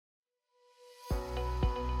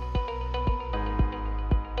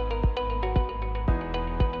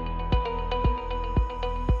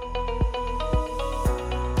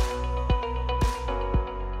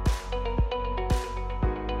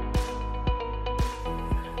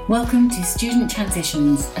Welcome to Student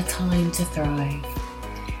Transitions, a time to thrive.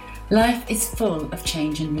 Life is full of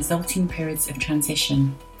change and resulting periods of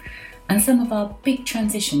transition. And some of our big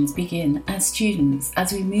transitions begin as students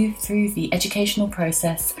as we move through the educational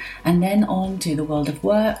process and then on to the world of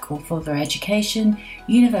work or further education,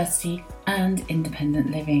 university and independent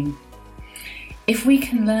living. If we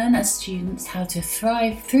can learn as students how to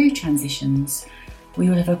thrive through transitions, we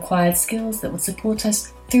will have acquired skills that will support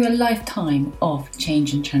us through a lifetime of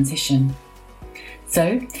change and transition.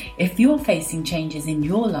 So, if you're facing changes in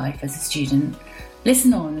your life as a student,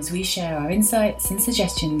 listen on as we share our insights and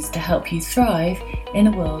suggestions to help you thrive in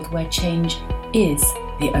a world where change is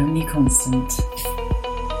the only constant.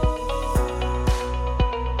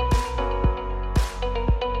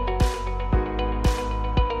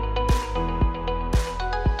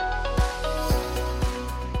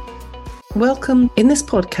 Welcome. In this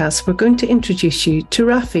podcast, we're going to introduce you to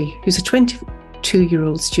Raphie, who's a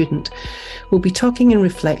 22-year-old student. We'll be talking and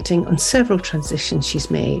reflecting on several transitions she's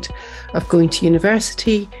made of going to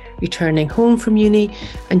university, returning home from uni,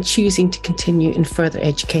 and choosing to continue in further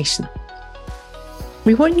education.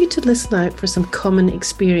 We want you to listen out for some common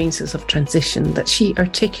experiences of transition that she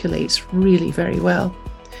articulates really very well.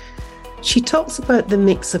 She talks about the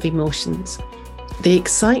mix of emotions, the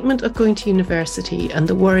excitement of going to university and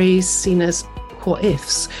the worries seen as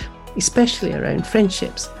what-ifs, especially around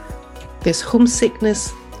friendships. There's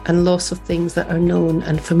homesickness and loss of things that are known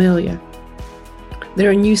and familiar.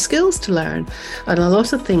 There are new skills to learn and a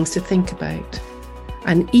lot of things to think about.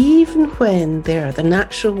 And even when there are the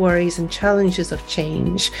natural worries and challenges of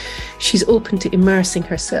change, she's open to immersing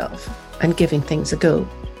herself and giving things a go.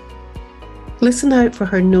 Listen out for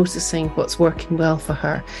her noticing what's working well for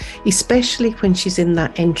her, especially when she's in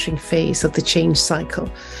that entering phase of the change cycle,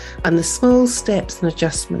 and the small steps and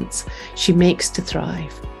adjustments she makes to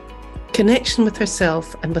thrive. Connection with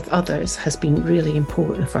herself and with others has been really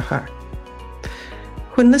important for her.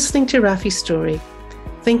 When listening to Raphie's story,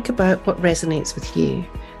 think about what resonates with you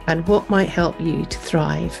and what might help you to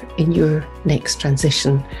thrive in your next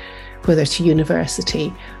transition, whether to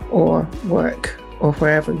university or work or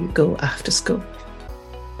wherever you go after school.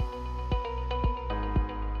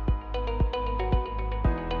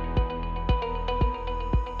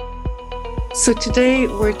 So today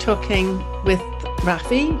we're talking with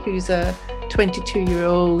Raphie, who's a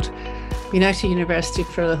 22-year-old, been out of university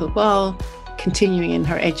for a little while, continuing in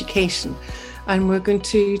her education. And we're going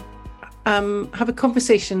to have a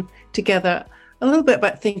conversation together a little bit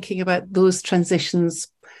about thinking about those transitions,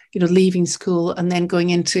 leaving school and then going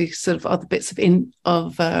into sort of other bits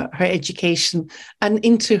of her education and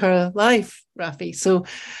into her life, Raphie. So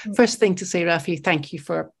first thing to say, Raphie, thank you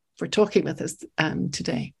for talking with us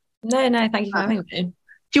today. No, thank you for having me.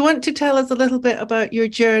 Do you want to tell us a little bit about your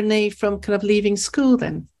journey from kind of leaving school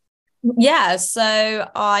then? Yeah, so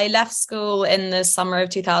I left school in the summer of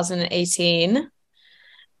 2018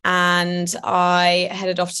 and I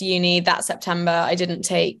headed off to uni that September. I didn't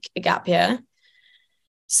take a gap year.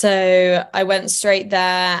 So I went straight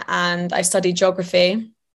there and I studied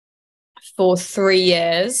geography for 3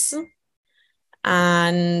 years.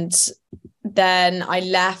 And then I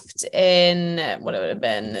left in what it would have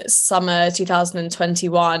been summer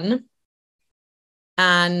 2021.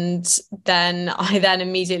 And then I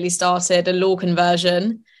immediately started a law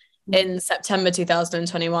conversion in September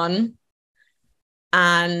 2021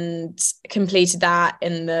 and completed that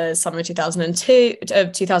in the summer of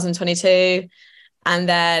 2022. And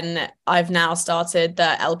then I've now started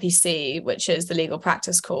the LPC, which is the legal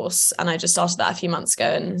practice course. And I just started that a few months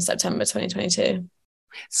ago in September 2022.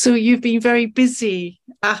 So you've been very busy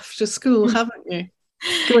after school, haven't you?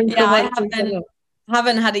 Yeah, I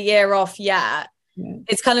haven't had a year off yet. Yeah.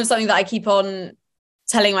 It's kind of something that I keep on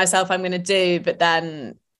telling myself I'm going to do, but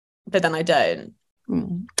then I don't.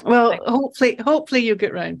 Well, hopefully you'll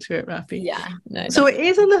get round to it, Raphie. Yeah. No, so it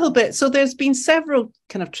is a little bit. So there's been several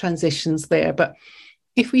kind of transitions there, but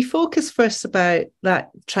if we focus first about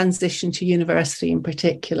that transition to university in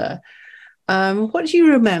particular, what do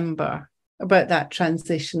you remember about that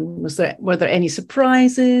transition? Were there any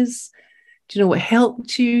surprises? Do you know what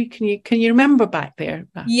helped you? Can you remember back there,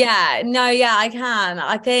 Raphie? Yeah, I can.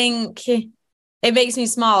 I think it makes me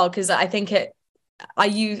smile because I think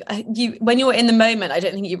you when you're in the moment, I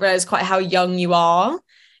don't think you realize quite how young you are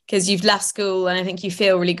because you've left school and I think you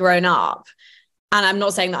feel really grown up. And I'm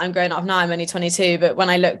not saying that I'm grown up now, I'm only 22, but when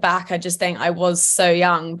I look back, I just think I was so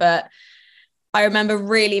young. But I remember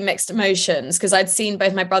really mixed emotions because I'd seen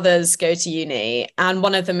both my brothers go to uni and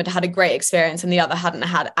one of them had had a great experience and the other hadn't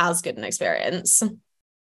had as good an experience.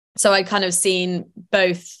 So I'd kind of seen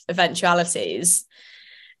both eventualities.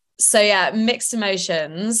 So yeah, mixed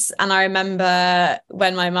emotions. And I remember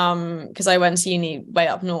when my mum, because I went to uni way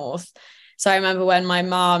up north, so I remember when my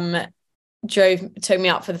mum took me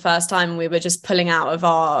up for the first time and we were just pulling out of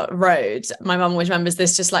our road, my mum always remembers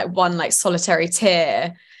this, just like one like solitary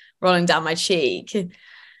tear rolling down my cheek.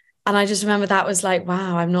 And I just remember that was like,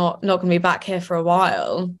 wow, I'm not going to be back here for a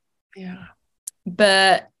while. Yeah.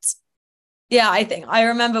 But yeah, I think I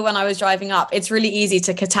remember when I was driving up, it's really easy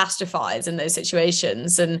to catastrophize in those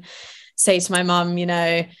situations and say to my mum, you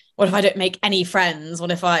know, what if I don't make any friends?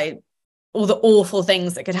 What if all the awful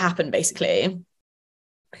things that could happen, basically.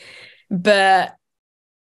 But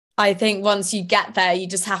I think once you get there, you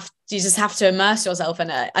just have to immerse yourself in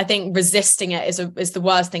it. I think resisting it is the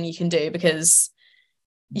worst thing you can do, because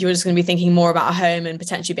you're just going to be thinking more about home and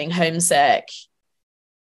potentially being homesick.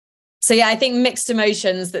 So yeah, I think mixed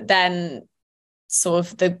emotions, that then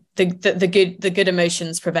sort of the good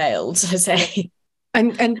emotions prevailed, I say.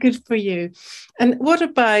 And good for you. And what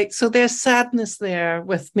about, so there's sadness there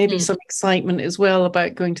with maybe some excitement as well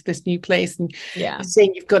about going to this new place, and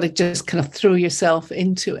saying you've got to just kind of throw yourself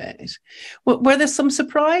into it. Were there some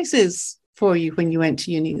surprises for you when you went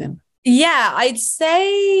to uni then? Yeah, I'd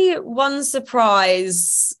say one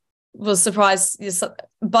surprise was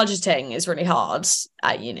budgeting is really hard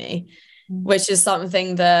at uni, which is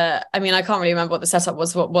something that, I mean, I can't really remember what the setup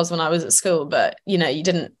was when I was at school, but you know, you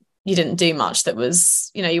didn't do much that was,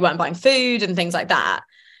 you know, you weren't buying food and things like that.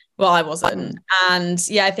 Well, I wasn't. And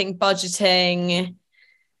yeah, I think budgeting,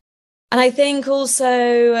 and I think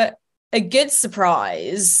also a good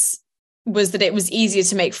surprise was that it was easier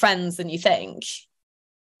to make friends than you think.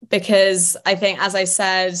 Because I think, as I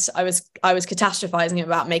said, I was catastrophizing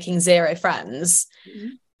about making zero friends,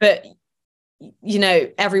 but you know,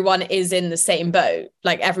 everyone is in the same boat.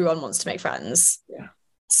 Like, everyone wants to make friends. Yeah.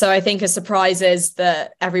 So I think a surprise is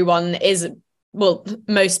that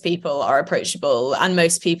most people are approachable, and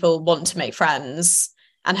most people want to make friends,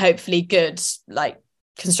 and hopefully good, like,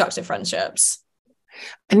 constructive friendships.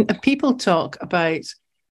 And people talk about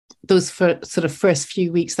those sort of first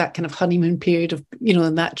few weeks, that kind of honeymoon period of, you know,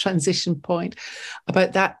 and that transition point,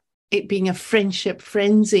 about that, it being a friendship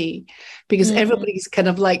frenzy, because everybody's kind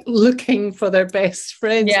of like looking for their best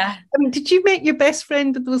friends. Yeah. I mean, did you make your best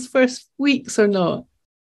friend in those first weeks or not?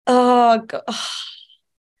 Oh God.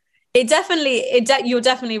 You're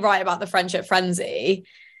definitely right about the friendship frenzy,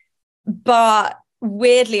 but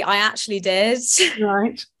weirdly, I actually did.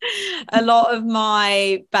 Right. A lot of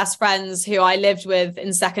my best friends who I lived with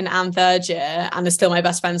in second and third year, and are still my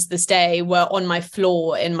best friends to this day, were on my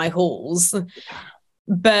floor in my halls.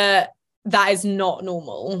 But that is not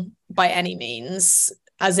normal by any means.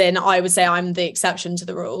 As in, I would say I'm the exception to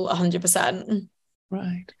the rule, 100%.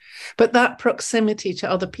 Right. But that proximity to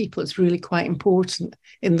other people is really quite important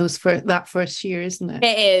in that first year, isn't it?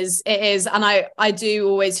 It is. And I do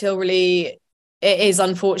always feel really, it is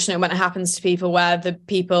unfortunate when it happens to people where the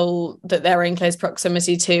people that they're in close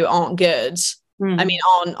proximity to aren't good. I mean,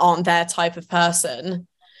 aren't their type of person.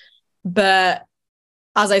 But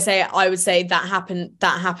as I say, I would say that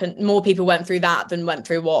happened. More people went through that than went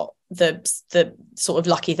through what the sort of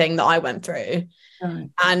lucky thing that I went through. Right.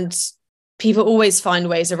 And people always find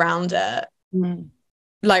ways around it.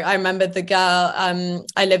 Like, I remember the girl,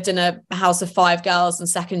 I lived in a house of 5 girls in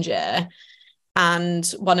second year, and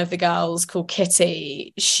one of the girls, called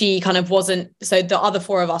Kitty, she kind of wasn't, so the other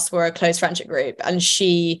 4 of us were a close friendship group, and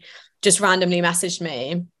she just randomly messaged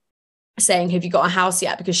me saying, have you got a house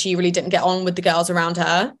yet? Because she really didn't get on with the girls around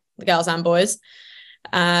her, the girls and boys.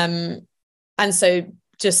 And so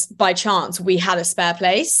just by chance, we had a spare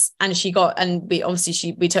place, and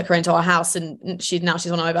we took her into our house, and she's one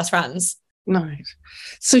of my best friends. Nice.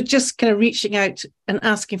 So just kind of reaching out and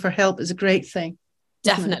asking for help is a great thing.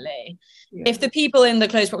 Definitely. Yeah. If the people in the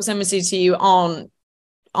close proximity to you aren't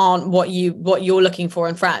what you're looking for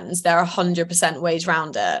in friends, there are 100% ways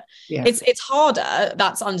around it. Yeah. It's harder,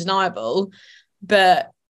 that's undeniable,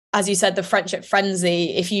 but as you said, the friendship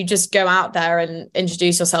frenzy, if you just go out there and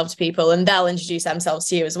introduce yourself to people, and they'll introduce themselves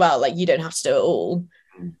to you as well, like, you don't have to do it all.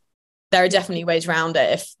 There are definitely ways around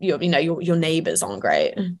it if your neighbours aren't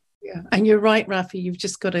great. Yeah, and you're right, Raphie, you've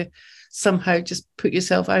just got to somehow just put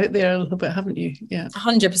yourself out there a little bit, haven't you? Yeah,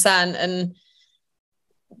 100%. And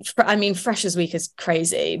I mean, Freshers Week is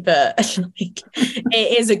crazy, but like,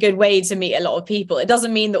 it is a good way to meet a lot of people. It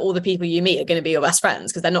doesn't mean that all the people you meet are going to be your best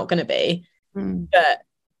friends, because they're not going to be. But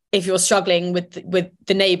if you're struggling with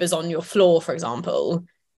the neighbours on your floor, for example,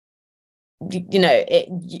 you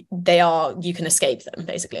can escape them,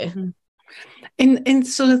 basically. In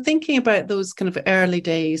sort of thinking about those kind of early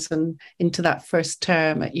days and into that first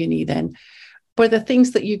term at uni, then, were there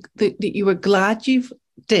things that you were glad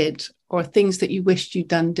did, or things that you wished you'd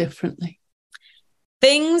done differently?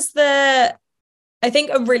 Things that I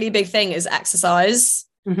think a really big thing is exercise.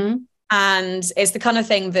 Mm-hmm. And it's the kind of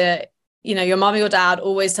thing that, you know, your mum or your dad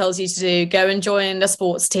always tells you to do, go and join a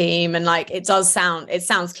sports team. And like, it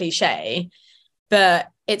sounds cliche, but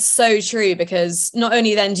it's so true, because not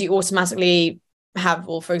only then do you automatically have,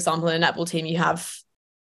 well, for example, in a netball team, you have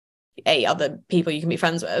 8 other people you can be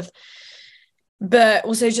friends with, but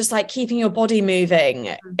also just like keeping your body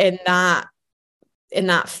moving in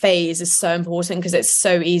that phase is so important, because it's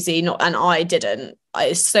so easy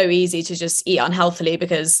it's so easy to just eat unhealthily,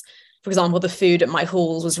 because, for example, the food at my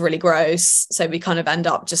halls was really gross, so we kind of end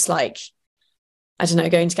up just like, I don't know,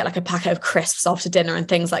 going to get like a packet of crisps after dinner and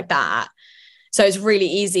things like that. So it's really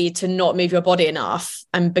easy to not move your body enough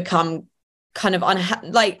and become kind of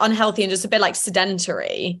unhealthy and just a bit like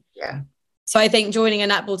sedentary. Yeah. So I think joining a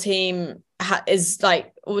netball team is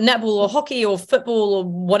like, or netball or hockey or football or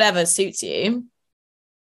whatever suits you,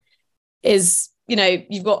 is, you know,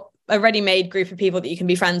 you've got a ready-made group of people that you can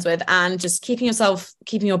be friends with, and just keeping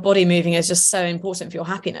your body moving is just so important for your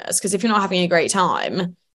happiness. Because if you're not having a great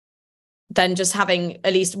time, then just having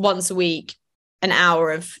at least once a week an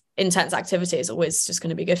hour of intense activity is always just going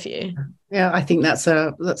to be good for you. Yeah, I think that's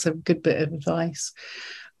a good bit of advice.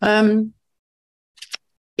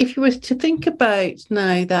 If you were to think about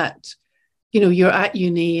now that, you know, you're at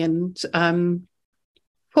uni, and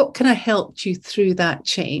what kind of helped you through that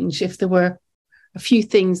change? If there were a few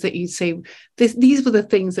things that you'd say, these were the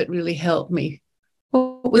things that really helped me.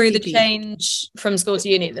 Through the change from school to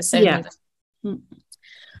uni, the same. Yeah.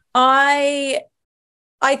 I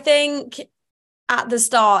think at the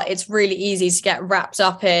start, it's really easy to get wrapped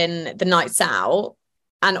up in the nights out.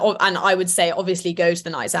 And I would say, obviously, go to the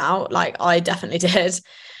nights out. Like I definitely did.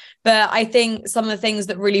 But I think some of the things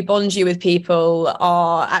that really bond you with people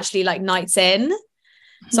are actually like nights in.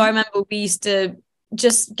 So I remember we used to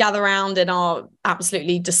just gather around in our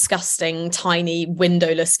absolutely disgusting, tiny,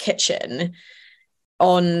 windowless kitchen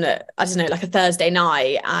on, I don't know, like a Thursday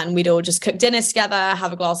night. And we'd all just cook dinner together,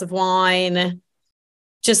 have a glass of wine,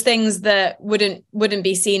 just things that wouldn't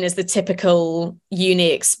be seen as the typical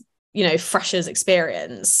uni, freshers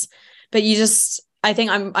experience. But I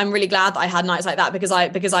think I'm really glad that I had nights like that, because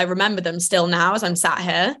I remember them still now as I'm sat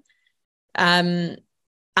here. And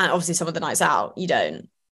obviously some of the nights out, you don't.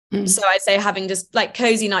 So I'd say having just like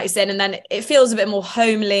cozy nights in, and then it feels a bit more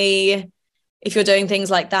homely if you're doing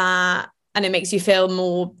things like that. And it makes you feel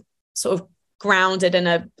more sort of grounded and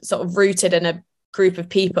a sort of rooted in a group of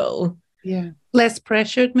people. Yeah. Less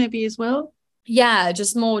pressured maybe as well. Yeah.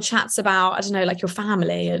 Just more chats about, I don't know, like your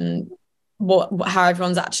family and how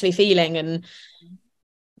everyone's actually feeling, and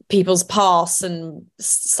people's past and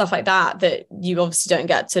stuff like that you obviously don't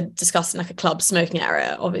get to discuss in like a club smoking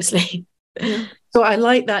area, obviously. Yeah. So I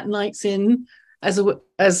like that nights in as well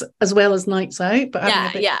as nights out, but having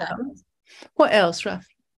a bit of balance. What else, Raphie?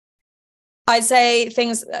 I'd say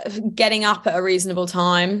things, getting up at a reasonable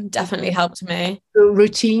time definitely helped me. So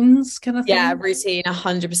routines kind of thing? Yeah, routine,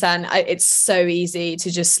 100%. It's so easy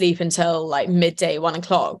to just sleep until like midday, 1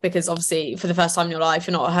 o'clock, because obviously for the first time in your life,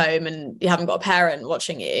 you're not at home and you haven't got a parent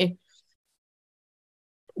watching you.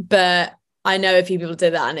 But I know a few people do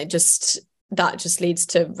that, and that just leads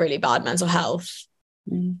to really bad mental health.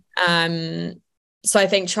 So I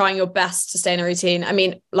think trying your best to stay in a routine. I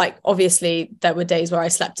mean, like, obviously there were days where I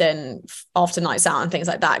slept in after nights out and things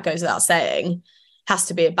like that, goes without saying, has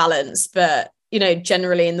to be a balance. But, you know,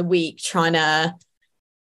 generally in the week, trying to,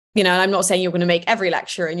 you know, and I'm not saying you're going to make every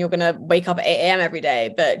lecture and you're going to wake up at 8 a.m. every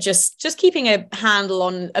day, but just keeping a handle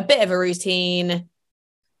on a bit of a routine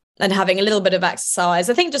and having a little bit of exercise.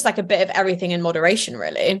 I think just like a bit of everything in moderation,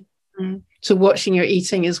 really. So watching your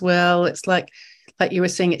eating as well. It's like you were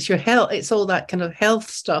saying, it's your health. It's all that kind of health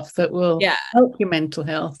stuff that will help your mental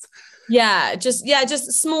health.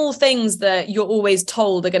 Just small things that you're always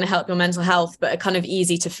told are going to help your mental health, but are kind of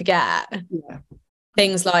easy to forget. Yeah.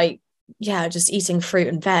 Things like, just eating fruit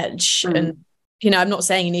and veg. And, you know, I'm not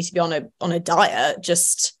saying you need to be on a diet,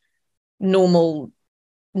 just normal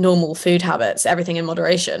food habits, everything in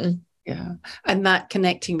moderation. Yeah. And that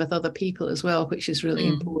connecting with other people as well, which is really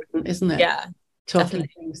important, isn't it? Yeah. Talking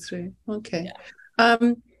things through. Okay. Yeah.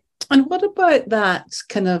 And what about that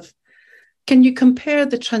kind of, can you compare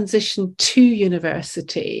the transition to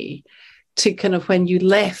university to kind of when you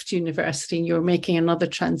left university and you were making another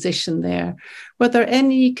transition there? Were there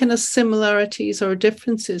any kind of similarities or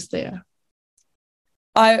differences there?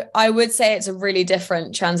 I would say it's a really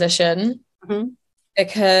different transition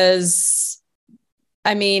because,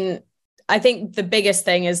 I mean, I think the biggest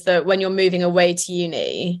thing is that when you're moving away to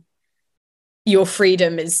uni, your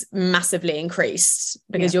freedom is massively increased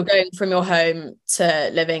because you're going from your home to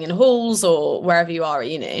living in halls or wherever you are at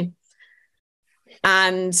uni.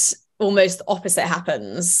 And almost the opposite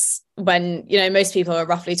happens when, you know, most people are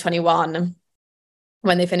roughly 21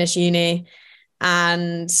 when they finish uni,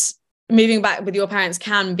 and moving back with your parents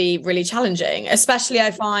can be really challenging. Especially I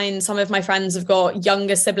find some of my friends have got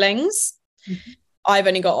younger siblings. Mm-hmm. I've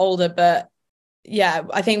only got older, but yeah,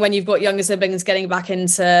 I think when you've got younger siblings getting back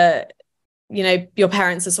into, you know, your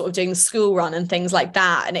parents are sort of doing the school run and things like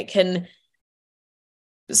that, and it can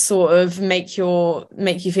sort of make you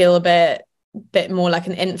feel a bit more like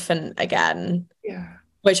an infant again. Yeah.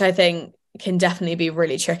 Which I think can definitely be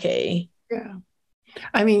really tricky. Yeah.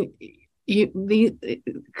 I mean,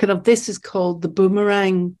 this is called the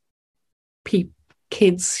boomerang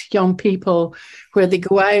kids, young people, where they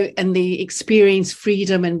go out and they experience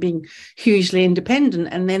freedom and being hugely independent,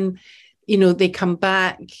 and then, you know, they come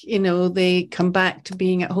back to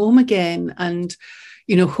being at home again, and,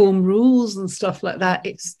 you know, home rules and stuff like that.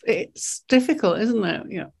 It's difficult, isn't it?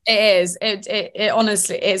 Yeah, it is. It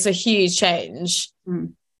honestly, it's a huge change.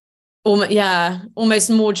 Almost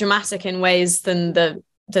more dramatic in ways than the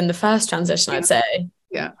first transition, I'd say.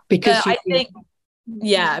 Yeah, because but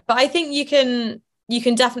I think you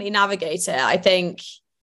can definitely navigate it. I think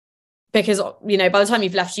because, you know, by the time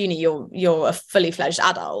you've left uni, you're a fully fledged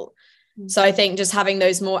adult. So I think just having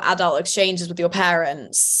those more adult exchanges with your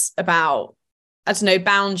parents about, I don't know,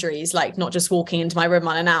 boundaries, like not just walking into my room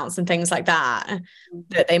unannounced and things like that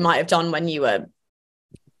they might have done when you were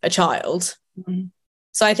a child. Mm-hmm.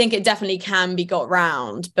 So I think it definitely can be got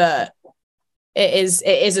round, but it is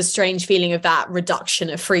a strange feeling of that reduction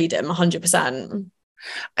of freedom, 100%.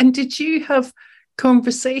 And did you have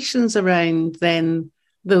conversations around then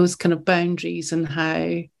those kind of boundaries and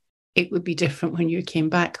how it would be different when you came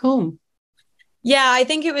back home? Yeah, I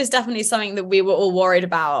think it was definitely something that we were all worried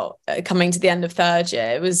about coming to the end of third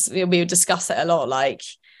year. We would discuss it a lot, like,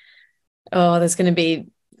 oh, there's going to be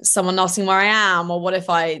someone asking where I am, or what if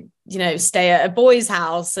I, you know, stay at a boy's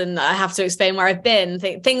house and I have to explain where I've been,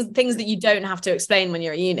 things that you don't have to explain when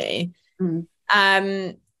you're at uni.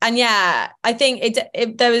 And yeah, I think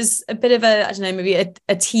there was a bit of a, I don't know, maybe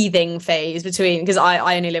a teething phase between, because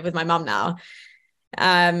I only live with my mum now,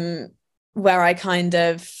 where I kind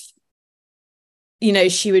of, you know,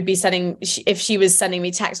 she would be if she was sending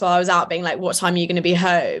me texts while I was out being like, what time are you going to be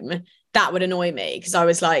home? That would annoy me, because I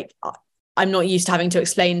was like, I'm not used to having to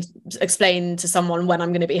explain to someone when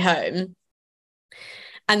I'm going to be home.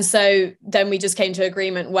 And so then we just came to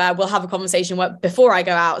agreement where we'll have a conversation before I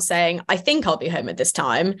go out saying, I think I'll be home at this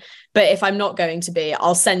time, but if I'm not going to be,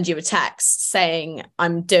 I'll send you a text saying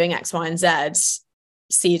I'm doing X, Y, and Z.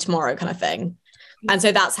 See you tomorrow, kind of thing. And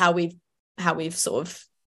so that's how we've sort of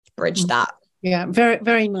bridged that. Yeah, very,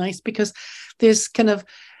 very nice, because there's kind of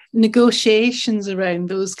negotiations around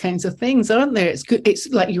those kinds of things, aren't there? It's good. It's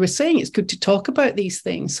like you were saying, it's good to talk about these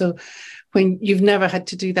things. So when you've never had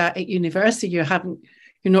to do that at university, you're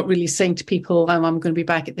not really saying to people, I'm going to be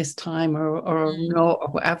back at this time or not, or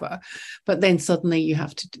whatever. But then suddenly you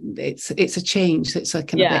have to, it's a change. It's a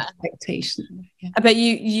kind of expectation. Yeah. But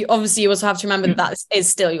you obviously also have to remember that is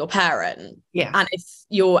still your parent. Yeah. And if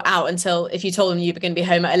you're out if you told them you were going to be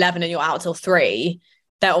home at 11 and you're out till 3,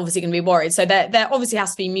 they're obviously going to be worried. So there obviously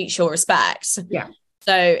has to be mutual respect. Yeah.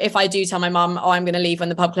 So if I do tell my mum, I'm going to leave when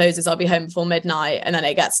the pub closes, I'll be home before midnight, and then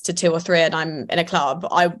it gets to 2 or 3 and I'm in a club,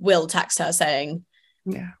 I will text her saying,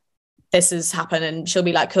 this has happened, and she'll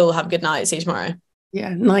be like, cool, have a good night, see you tomorrow.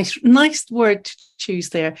 Yeah, nice word to choose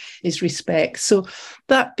there is respect. So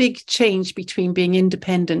that big change between being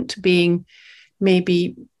independent to being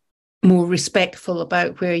maybe more respectful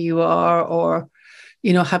about where you are, or,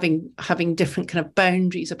 you know, having different kind of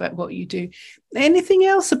boundaries about what you do. Anything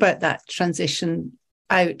else about that transition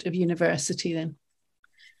out of university then?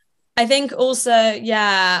 I think also,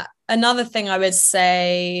 another thing I would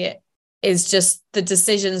say is just the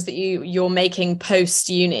decisions that you're making post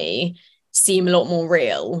uni seem a lot more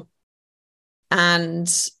real,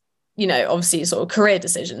 and, you know, obviously sort of career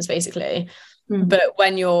decisions basically. But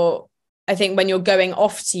when you're going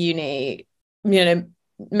off to uni, you know,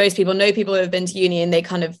 most people know people who have been to uni and they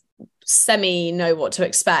kind of semi know what to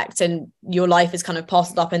expect, and your life is kind of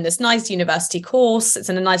parceled up in this nice university course. It's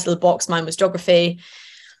in a nice little box. Mine was geography.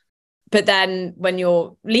 But then when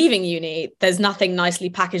you're leaving uni, there's nothing nicely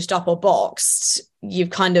packaged up or boxed. You've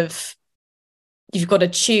got to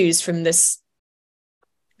choose from this,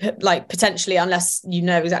 like, potentially, unless you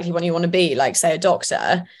know exactly what you want to be, like, say, a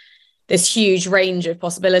doctor, this huge range of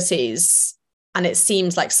possibilities. And it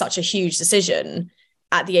seems like such a huge decision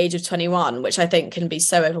at the age of 21, which I think can be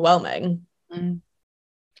so overwhelming.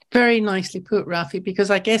 Very nicely put, Raphie,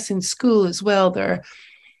 because I guess in school as well, there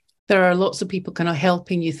are lots of people kind of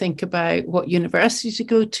helping you think about what university to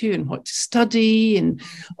go to and what to study and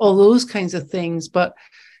all those kinds of things. But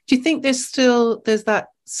do you think there's that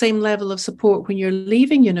same level of support when you're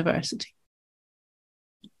leaving university?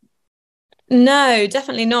 No,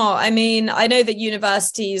 definitely not. I mean, I know that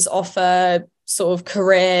universities offer sort of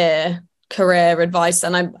career advice,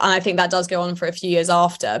 and I think that does go on for a few years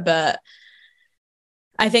after, but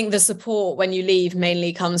I think the support when you leave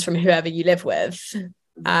mainly comes from whoever you live with.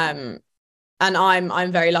 And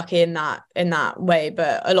I'm very lucky in that way,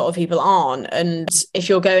 but a lot of people aren't. And if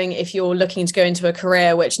you're looking to go into a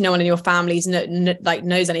career which no one in your family's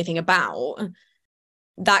knows anything about,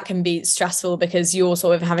 that can be stressful because you're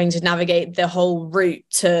sort of having to navigate the whole route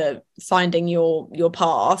to finding your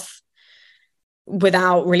path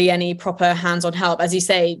without really any proper hands-on help. As you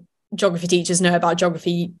say, geography teachers know about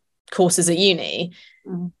geography courses at uni.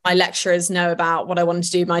 My lecturers know about what I wanted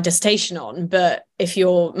to do my dissertation on, but if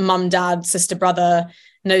your mum, dad, sister, brother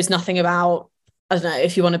knows nothing about, I don't know,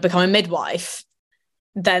 if you want to become a midwife,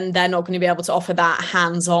 then they're not going to be able to offer that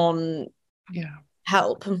hands-on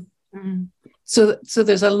help. Mm. So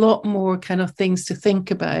there's a lot more kind of things to think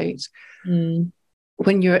about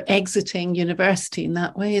when you're exiting university in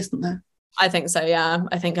that way, isn't there? I think so, yeah.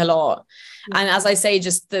 I think a lot. And as I say,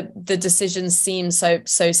 just the decisions seem so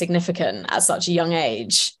significant at such a young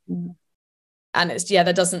age. And it's,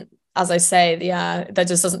 there doesn't, as I say, there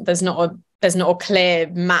just doesn't, there's not a clear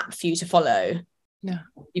map for you to follow. No.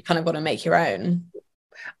 You kind of got to make your own.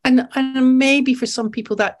 And maybe for some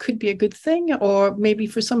people that could be a good thing, or maybe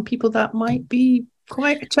for some people that might be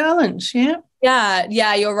quite a challenge. Yeah,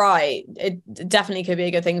 you're right. It definitely could be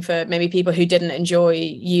a good thing for maybe people who didn't enjoy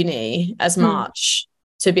uni as much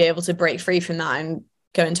to be able to break free from that and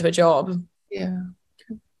go into a job. Yeah.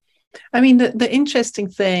 I mean, the interesting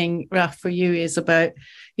thing, Raph, for you is about,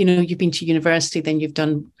 you've been to university, then you've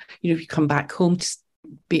done, you come back home to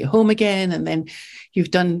be at home again, and then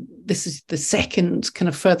this is the second kind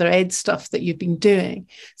of further ed stuff that you've been doing.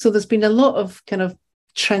 So there's been a lot of kind of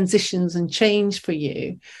transitions and change for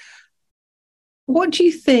you. What do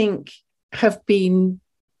you think have been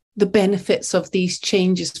the benefits of these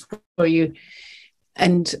changes for you?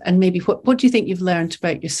 And maybe what do you think you've learned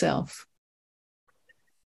about yourself?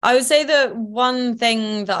 I would say that one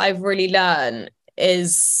thing that I've really learned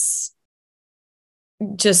is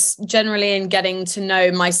just generally in getting to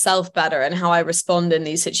know myself better and how I respond in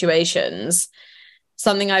these situations.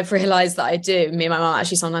 Something I've realized that I do, me and my mum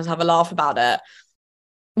actually sometimes have a laugh about it.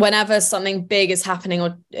 Whenever something big is happening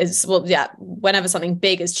whenever something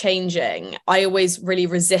big is changing, I always really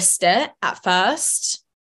resist it at first.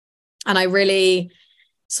 And I really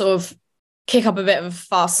sort of kick up a bit of a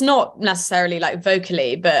fuss, not necessarily like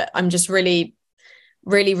vocally, but I'm just really,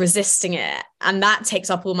 really resisting it. And that takes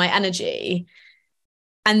up all my energy.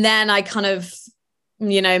 And then I kind of,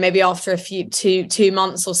 maybe after a few, 2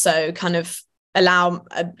 months or so, kind of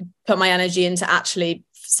put my energy into actually,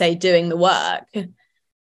 say, doing the work.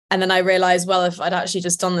 And then I realized, well, if I'd actually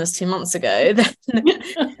just done this 2 months ago, then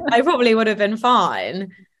I probably would have been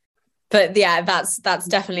fine. But yeah, that's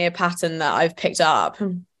definitely a pattern that I've picked up.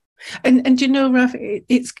 And Raphie,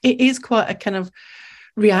 it is quite a kind of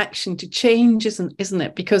reaction to change, isn't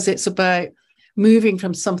it? Because it's about moving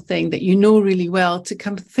from something that you know really well to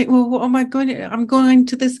come to think, well, what am I going to? I'm going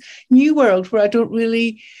to this new world where I don't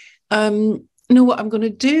really know what I'm going to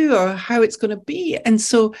do or how it's going to be, and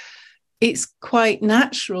so it's quite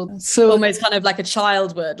natural. So almost kind of like a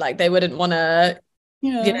child would, like they wouldn't want to,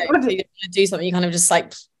 if you do something, you kind of just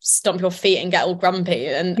like stomp your feet and get all grumpy.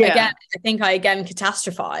 And again, I think I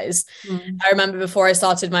catastrophize. I remember before I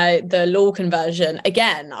started the law conversion,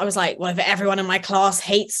 again, I was like, well, if everyone in my class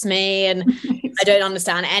hates me and I don't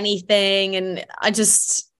understand anything. And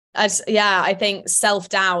I think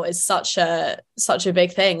self-doubt is such a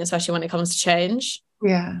big thing, especially when it comes to change.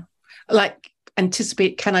 Yeah. Like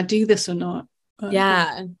anticipate, can I do this or not?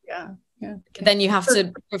 Yeah. Okay. Then you have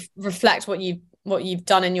to reflect what you've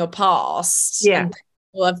done in your past. Yeah.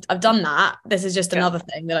 Well, I've done that. This is just another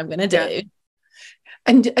thing that I'm going to do. Yeah.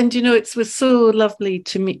 And it was so lovely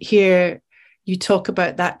to hear you talk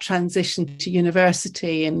about that transition to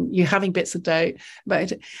university and you having bits of doubt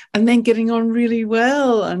about it, and then getting on really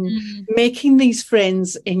well and making these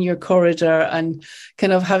friends in your corridor and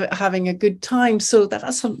kind of having a good time. So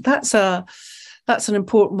that's an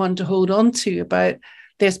important one to hold on to. About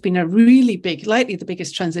there's been a really big, likely the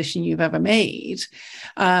biggest transition you've ever made,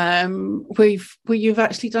 where you've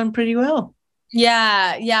actually done pretty well.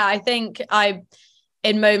 Yeah. I think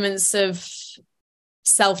in moments of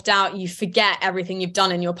self-doubt, you forget everything you've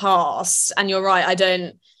done in your past. And you're right, I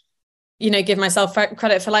don't give myself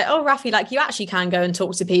credit for like, oh, Raphie, like you actually can go and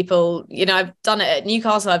talk to people. I've done it at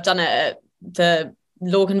Newcastle, I've done it at the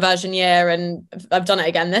law conversion year, and I've done it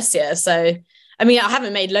again this year. So, I mean, I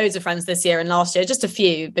haven't made loads of friends this year and last year, just a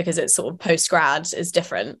few, because it's sort of post-grad is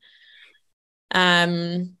different.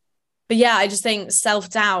 But yeah, I just think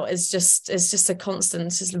self-doubt is just a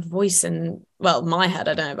constant sort of voice in, well, my head.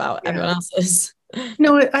 I don't know about everyone else's.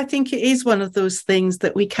 No, I think it is one of those things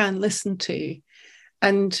that we can listen to.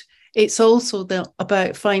 And it's also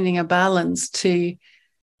about finding a balance to,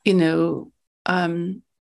 to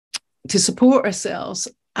support ourselves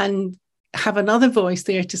and have another voice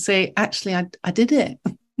there to say, actually, I did it.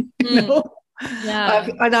 Yeah.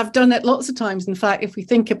 I've done it lots of times. In fact, if we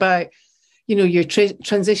think about, your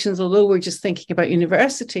transitions, although we're just thinking about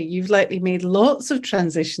university, you've likely made lots of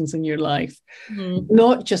transitions in your life,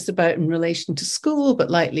 not just about in relation to school,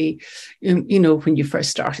 but likely, when you first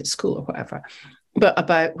started school or whatever, but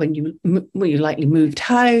about when you likely moved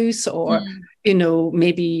house, or,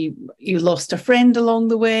 maybe you lost a friend along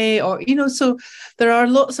the way, or, so there are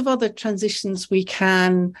lots of other transitions we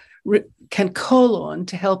can call on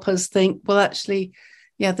to help us think, well, actually,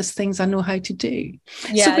 there's things I know how to do.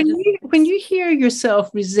 Yeah, so when you hear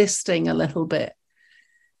yourself resisting a little bit,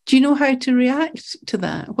 do you know how to react to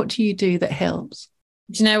that? What do you do that helps?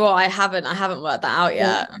 Do you know what? I haven't worked that out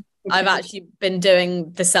yet. Okay. I've actually been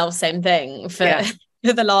doing the same thing for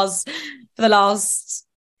the last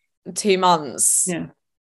 2 months. Yeah.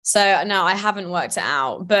 So no, I haven't worked it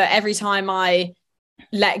out. But every time I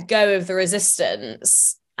let go of the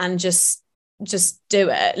resistance and just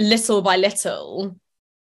do it little by little,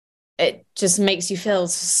 it just makes you feel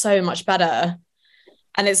so much better.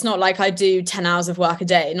 And it's not like I do 10 hours of work a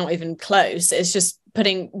day, not even close. It's just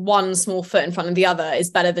putting one small foot in front of the other is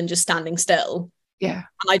better than just standing still. Yeah.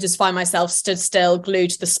 And I just find myself stood still, glued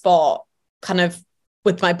to the spot, kind of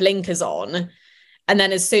with my blinkers on. And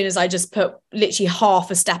then as soon as I just put literally half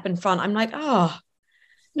a step in front, I'm like, I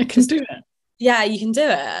can do it. Yeah, you can do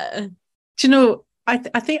it. Do you know, I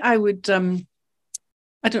think I would...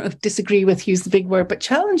 I don't know if disagree with you is the big word, but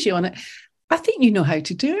challenge you on it. I think you know how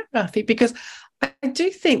to do it, Raphie, because I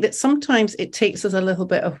do think that sometimes it takes us a little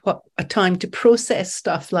bit of a time to process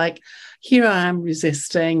stuff like, here I am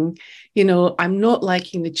resisting, I'm not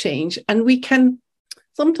liking the change. And we can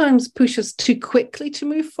sometimes push us too quickly to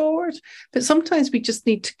move forward, but sometimes we just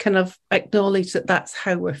need to kind of acknowledge that that's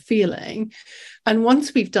how we're feeling. And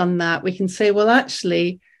once we've done that, we can say, well,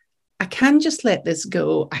 actually, I can just let this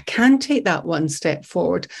go. I can take that one step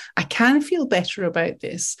forward. I can feel better about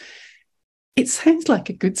this. It sounds like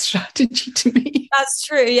a good strategy to me. That's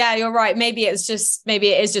true. Yeah, you're right. Maybe it is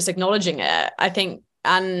just acknowledging it, I think.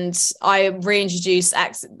 And I reintroduced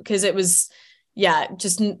because it was,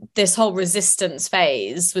 just this whole resistance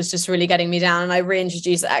phase was just really getting me down. And I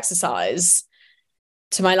reintroduced exercise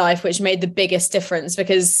to my life, which made the biggest difference,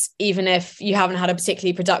 because even if you haven't had a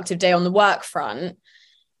particularly productive day on the work front,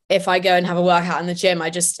 if I go and have a workout in the gym, I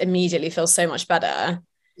just immediately feel so much better.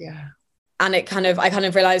 Yeah. And I kind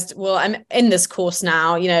of realized, well, I'm in this course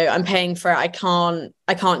now, I'm paying for it. I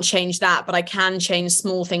can't change that, but I can change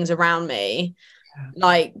small things around me,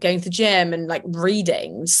 like going to the gym and like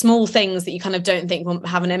reading, small things that you kind of don't think will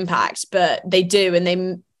have an impact, but they do. And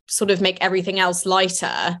they sort of make everything else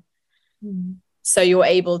lighter. So you're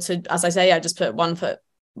able to, as I say, I just put one foot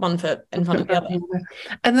in front of the other.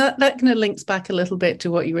 And that kind of links back a little bit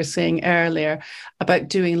to what you were saying earlier about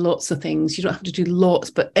doing lots of things. You don't have to do lots,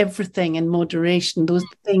 but everything in moderation. Those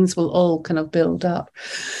things will all kind of build up.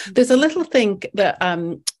 There's a little thing that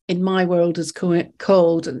in my world is called,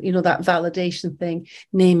 that validation thing,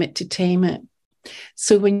 name it to tame it.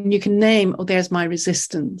 So when you can name, there's my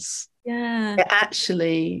resistance. Yeah. It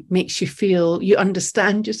actually makes you feel you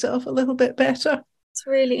understand yourself a little bit better. It's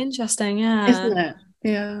really interesting, yeah. Isn't it?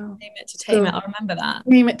 Yeah. Name it to tame it. I'll remember that.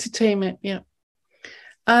 Name it to tame it, yeah.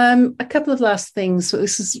 A couple of last things. So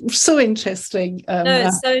this is so interesting. No,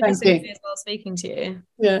 it's so interesting to me as well, speaking to you.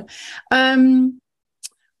 Yeah.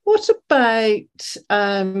 What about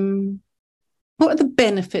what are the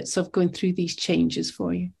benefits of going through these changes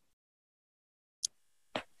for you?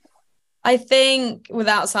 I think,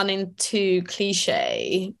 without sounding too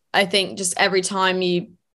cliche, I think just every time you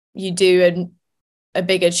do a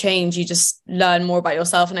bigger change, you just learn more about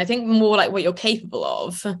yourself, and I think more like what you're capable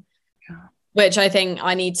of, which I think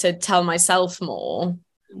I need to tell myself more.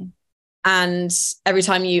 And every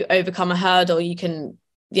time you overcome a hurdle, you can,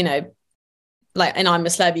 like in I'm a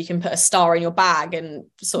Celeb, you can put a star in your bag, and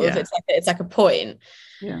sort of it's like a point.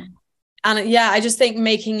 Yeah. And I just think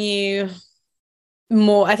making you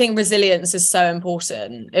more, I think resilience is so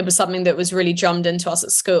important. It was something that was really drummed into us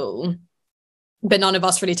at school. but none of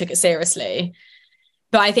us really took it seriously.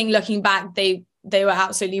 But I think looking back, they were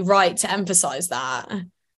absolutely right to emphasize that.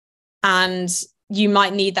 And you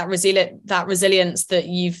might need that resilience that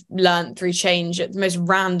you've learned through change at the most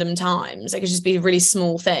random times. It could just be really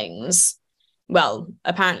small things. Well,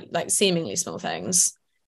 apparently, like seemingly small things.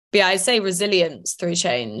 But yeah, I'd say resilience through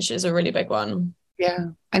change is a really big one. Yeah.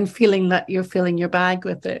 And feeling that you're filling your bag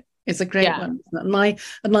with it is a great one.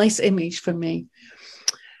 A nice image for me.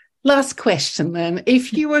 Last question then.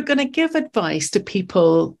 If you were going to give advice to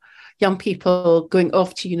people, young people going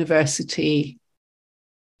off to university,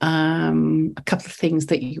 a couple of things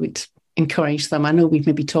that you would encourage them. I know we've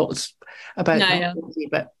maybe talked about that already,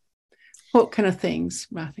 but what kind of things,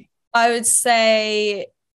 Raphie? I would say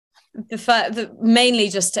mainly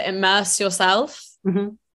just to immerse yourself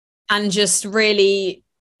and just really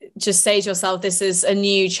just say to yourself, this is a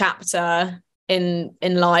new chapter in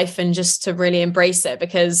life, and just to really embrace it,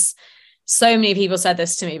 because so many people said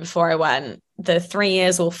this to me before I went, the 3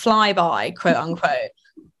 years will fly by, quote unquote.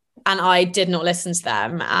 And I did not listen to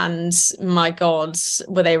them. And my God,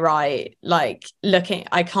 were they right? Like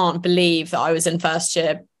I can't believe that I was in first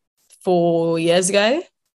year 4 years ago.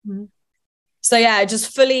 So yeah,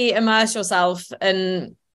 just fully immerse yourself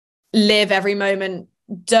and live every moment.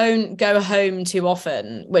 Don't go home too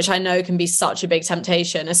often, which I know can be such a big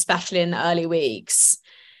temptation, especially in the early weeks.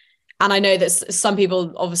 And I know that some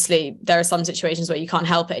people, obviously, there are some situations where you can't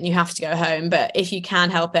help it and you have to go home. But if you can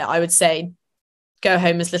help it, I would say go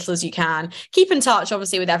home as little as you can. Keep in touch,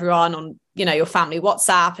 obviously, with everyone on, your family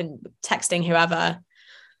WhatsApp and texting whoever.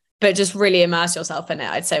 But just really immerse yourself in it,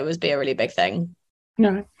 I'd say would be a really big thing.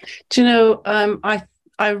 No, do you know,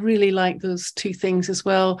 I really like those two things as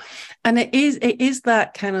well. And it is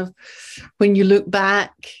that kind of, when you look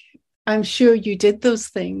back, I'm sure you did those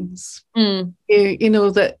things.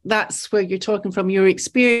 That's where you're talking from, your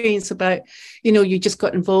experience about, you just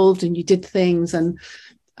got involved and you did things and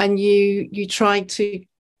you tried to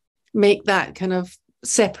make that kind of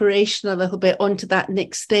separation a little bit onto that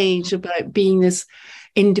next stage about being this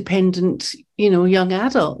independent, young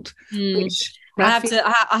adult, which I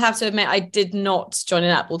have to admit, I did not join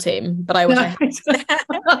an netball team, but I wish I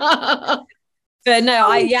had. But no,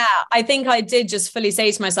 I think I did just fully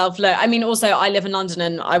say to myself, look, I mean, also I live in London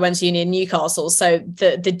and I went to uni in Newcastle. So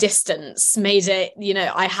the distance made it,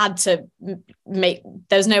 I had to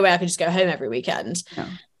there's no way I could just go home every weekend. No.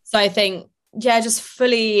 So I think, just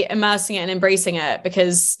fully immersing it and embracing it,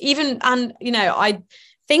 because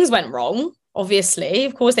things went wrong, obviously.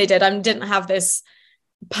 Of course they did. I didn't have this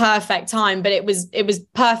perfect time, but it was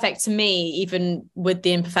perfect to me, even with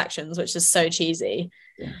the imperfections, which is so cheesy.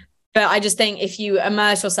 Yeah. But I just think if you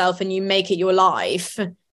immerse yourself and you make it your life,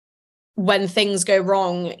 when things go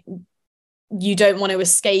wrong, you don't want to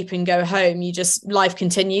escape and go home. Life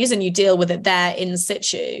continues and you deal with it there in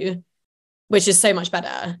situ, which is so much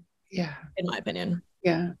better. Yeah, in my opinion.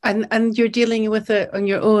 Yeah. And you're dealing with it on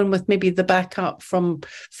your own, with maybe the backup from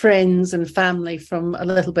friends and family from a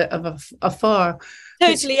little bit of afar.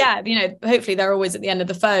 Totally, yeah. Hopefully they're always at the end of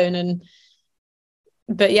the phone.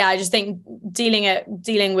 But yeah, I just think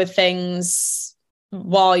dealing with things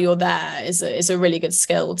while you're there is a really good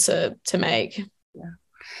skill to make. Yeah.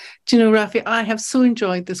 Do you know, Raphie, I have so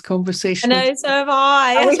enjoyed this conversation. I know, so have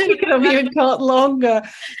I. I wish we could have even got longer,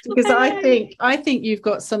 because I think you've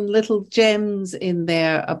got some little gems in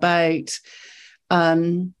there about,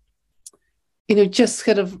 just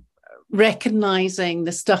kind of recognizing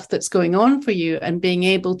the stuff that's going on for you and being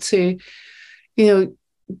able to,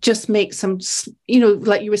 just make some,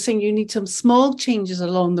 like you were saying, you need some small changes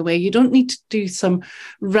along the way. You don't need to do some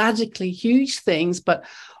radically huge things, but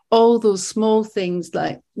all those small things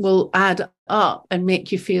will add up and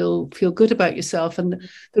make you feel good about yourself. And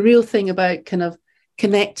the real thing about kind of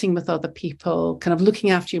connecting with other people, kind of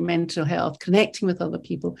looking after your mental health, connecting with other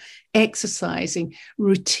people, exercising,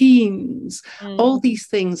 routines, all these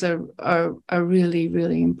things are really,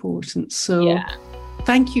 really important. So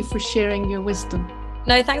thank you for sharing your wisdom.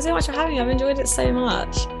 No, thanks so much for having me. I've enjoyed it so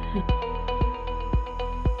much.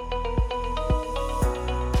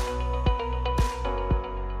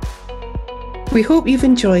 We hope you've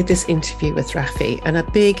enjoyed this interview with Raphie, and a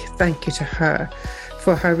big thank you to her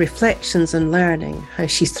for her reflections and learning how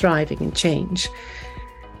she's thriving in change.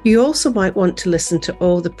 You also might want to listen to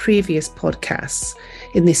all the previous podcasts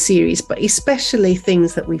in this series, but especially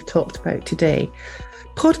things that we've talked about today.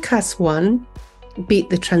 Podcast 1, Beat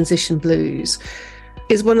the Transition Blues,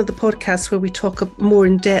 is one of the podcasts where we talk more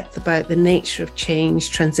in depth about the nature of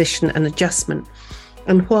change, transition and adjustment,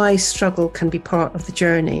 and why struggle can be part of the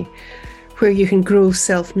journey, where you can grow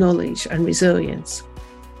self-knowledge and resilience.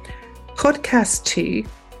 Podcast 2,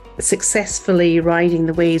 Successfully Riding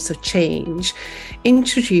the Waves of Change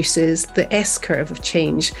introduces the S-curve of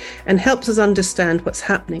change and helps us understand what's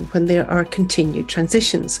happening when there are continued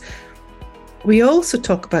transitions. We also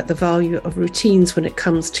talk about the value of routines when it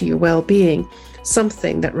comes to your well-being,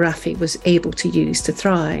 something that Raphie was able to use to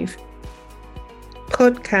thrive.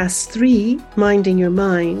 Podcast 3, Minding Your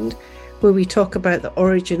Mind, where we talk about the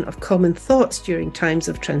origin of common thoughts during times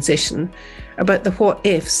of transition, about the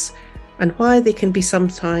what-ifs and why they can be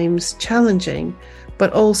sometimes challenging,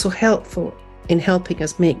 but also helpful in helping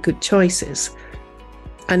us make good choices.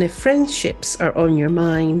 And if friendships are on your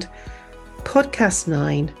mind, Podcast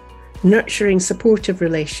 9, Nurturing Supportive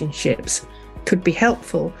Relationships, could be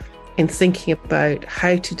helpful in thinking about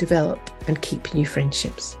how to develop and keep new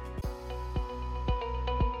friendships.